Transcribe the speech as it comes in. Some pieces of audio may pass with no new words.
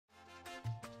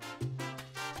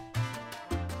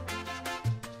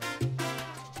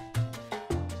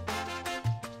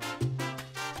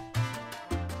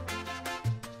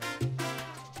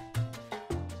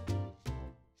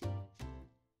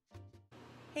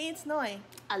Hey, it's Noi.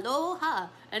 Aloha,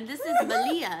 and this is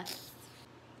Malia.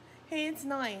 Hey, it's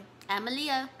Noi. I'm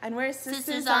Malia. And we're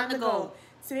Sisters on the Go.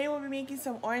 Today we'll be making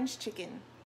some orange chicken.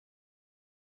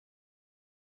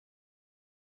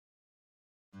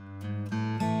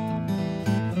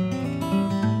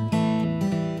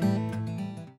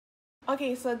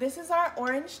 Okay, so this is our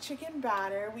orange chicken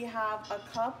batter. We have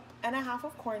 1.5 cups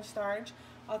of cornstarch,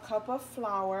 1 cup of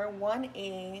flour, 1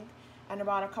 egg, and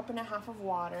about 1.5 cups of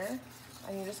water.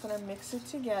 And you're just gonna mix it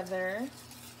together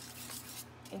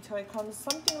until it comes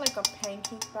something like a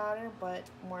pancake batter, but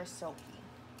more silky.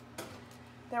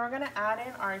 Then we're gonna add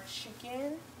in our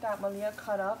chicken that Malia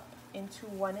cut up into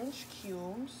 1-inch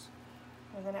cubes.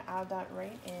 We're gonna add that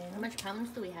right in. How much pounds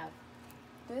do we have?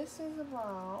 This is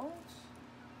about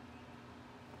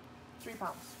 3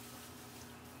 pounds.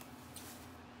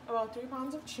 About 3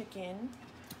 pounds of chicken.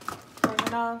 We're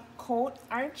gonna coat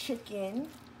our chicken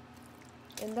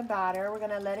in the batter. We're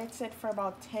gonna let it sit for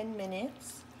about 10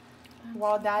 minutes.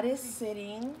 While that is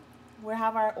sitting, we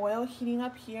have our oil heating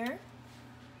up here.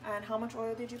 And how much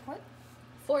oil did you put?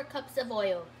 4 cups of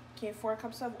oil. Okay, 4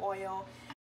 cups of oil.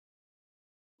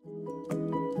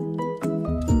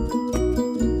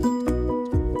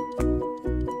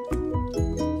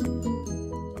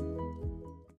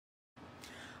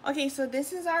 Okay, so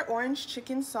this is our orange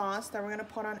chicken sauce that we're gonna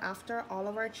put on after all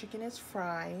of our chicken is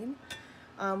fried.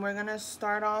 We're gonna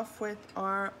start off with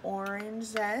our orange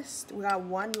zest. We got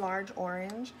 1 large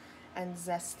orange and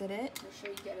zested it. Make sure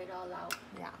you get it all out.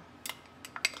 Yeah,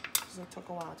 because it took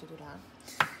a while to do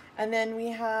that. And then we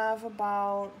have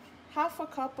about 1/2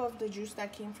 cup of the juice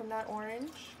that came from that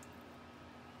orange.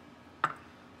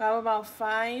 We have about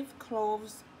 5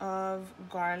 cloves of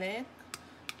garlic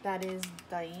that is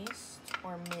diced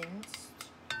or minced.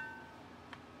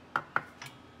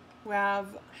 We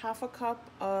have 1/2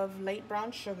 cup of light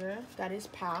brown sugar that is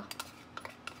packed.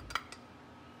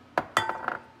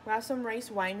 We have some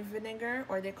rice wine vinegar,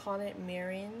 or they call it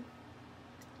mirin.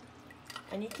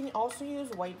 And you can also use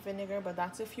white vinegar, but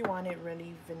that's if you want it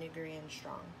really vinegary and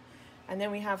strong. And then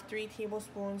we have 3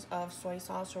 tablespoons of soy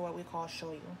sauce, or what we call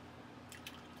shoyu.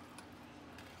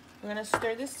 We're gonna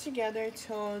stir this together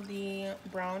till the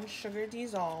brown sugar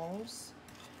dissolves.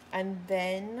 And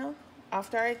then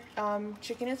after our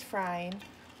chicken is fried,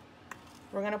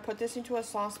 we're gonna put this into a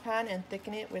saucepan and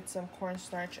thicken it with some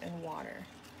cornstarch and water.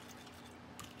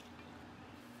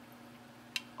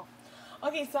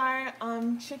 Okay, so our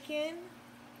chicken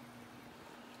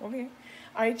over here.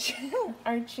 Our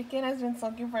chicken has been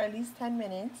soaking for at least 10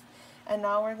 minutes, and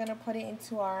now we're gonna put it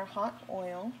into our hot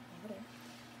oil. Over there.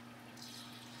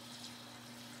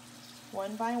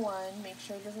 One by one, make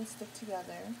sure it doesn't stick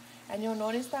together. And you'll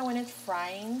notice that when it's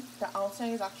frying, the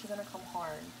outside is actually gonna come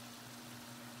hard.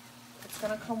 It's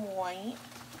gonna come white,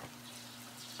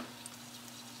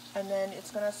 and then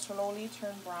it's gonna slowly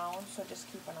turn brown, so just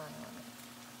keep an eye on it.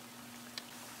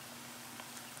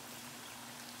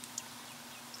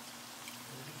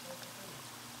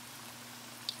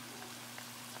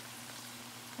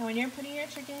 And when you're putting your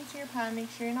chicken into your pan, make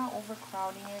sure you're not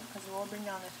overcrowding it, because it will bring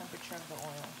down the temperature of the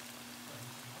oil.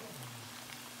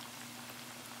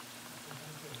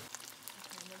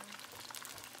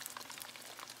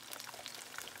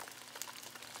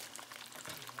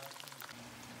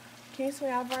 Okay, so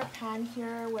we have our pan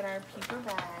here with our paper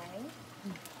bag,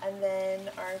 and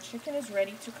then our chicken is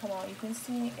ready to come out. You can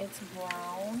see it's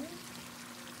brown.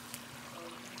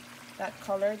 That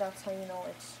color, that's how you know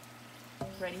it's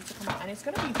ready to come out. And it's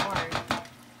gonna be hard.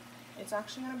 It's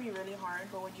actually gonna be really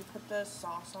hard, but when you put the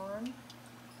sauce on,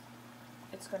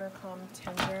 it's gonna come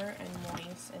tender and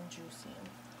moist and juicy.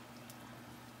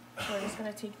 So we're just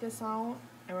gonna take this out,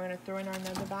 and we're gonna throw in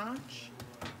another batch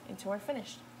until we're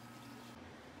finished.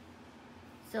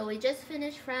 So we just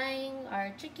finished frying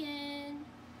our chicken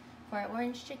for our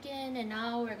orange chicken, and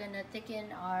now we're gonna thicken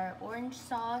our orange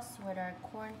sauce with our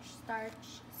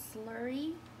cornstarch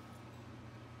slurry.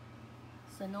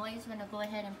 So Noi's gonna go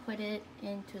ahead and put it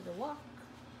into the wok.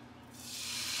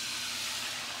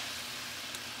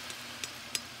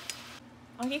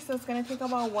 Okay, so it's gonna take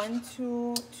about 1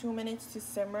 to 2 minutes to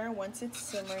simmer. Once it's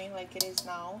simmering like it is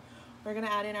now, we're gonna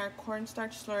add in our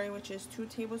cornstarch slurry, which is 2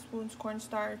 tablespoons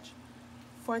cornstarch,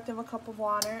 1/4 cup of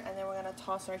water, and then we're gonna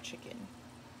toss our chicken.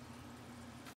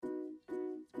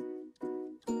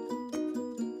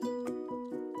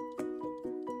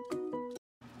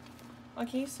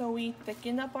 Okay, so we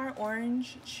thickened up our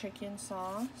orange chicken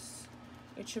sauce.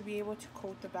 It should be able to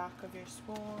coat the back of your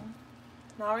spoon.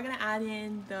 Now we're gonna add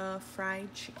in the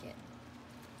fried chicken.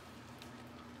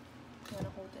 I'm gonna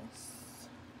hold this.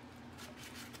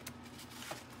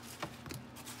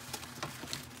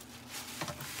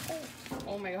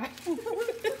 Oh my god.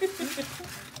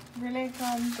 Really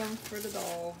come. Come for the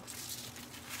dog.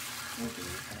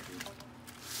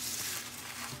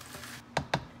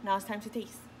 Now it's time to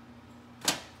taste.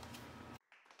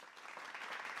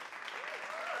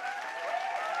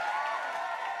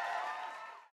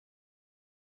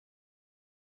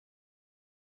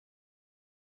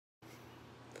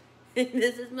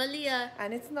 This is Malia.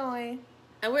 And it's Noi.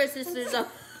 And we're sisters on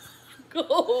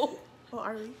go. Oh,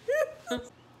 are we?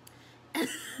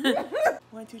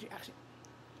 1, 2, 3, action.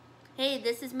 Hey,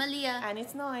 this is Malia. And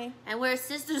it's Noi. And we're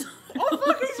sisters. Oh,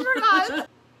 fuck, I forgot.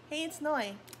 Hey, it's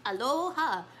Noi.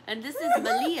 Aloha. And this is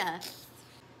Malia.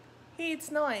 Hey, it's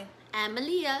Noi. And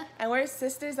Malia. And we're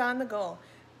sisters on the go.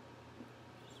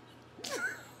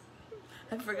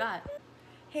 I forgot.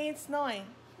 Hey, it's Noi.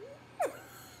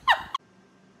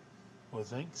 Well,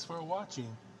 thanks for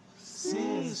watching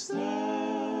Sisters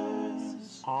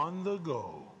on the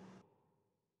Go.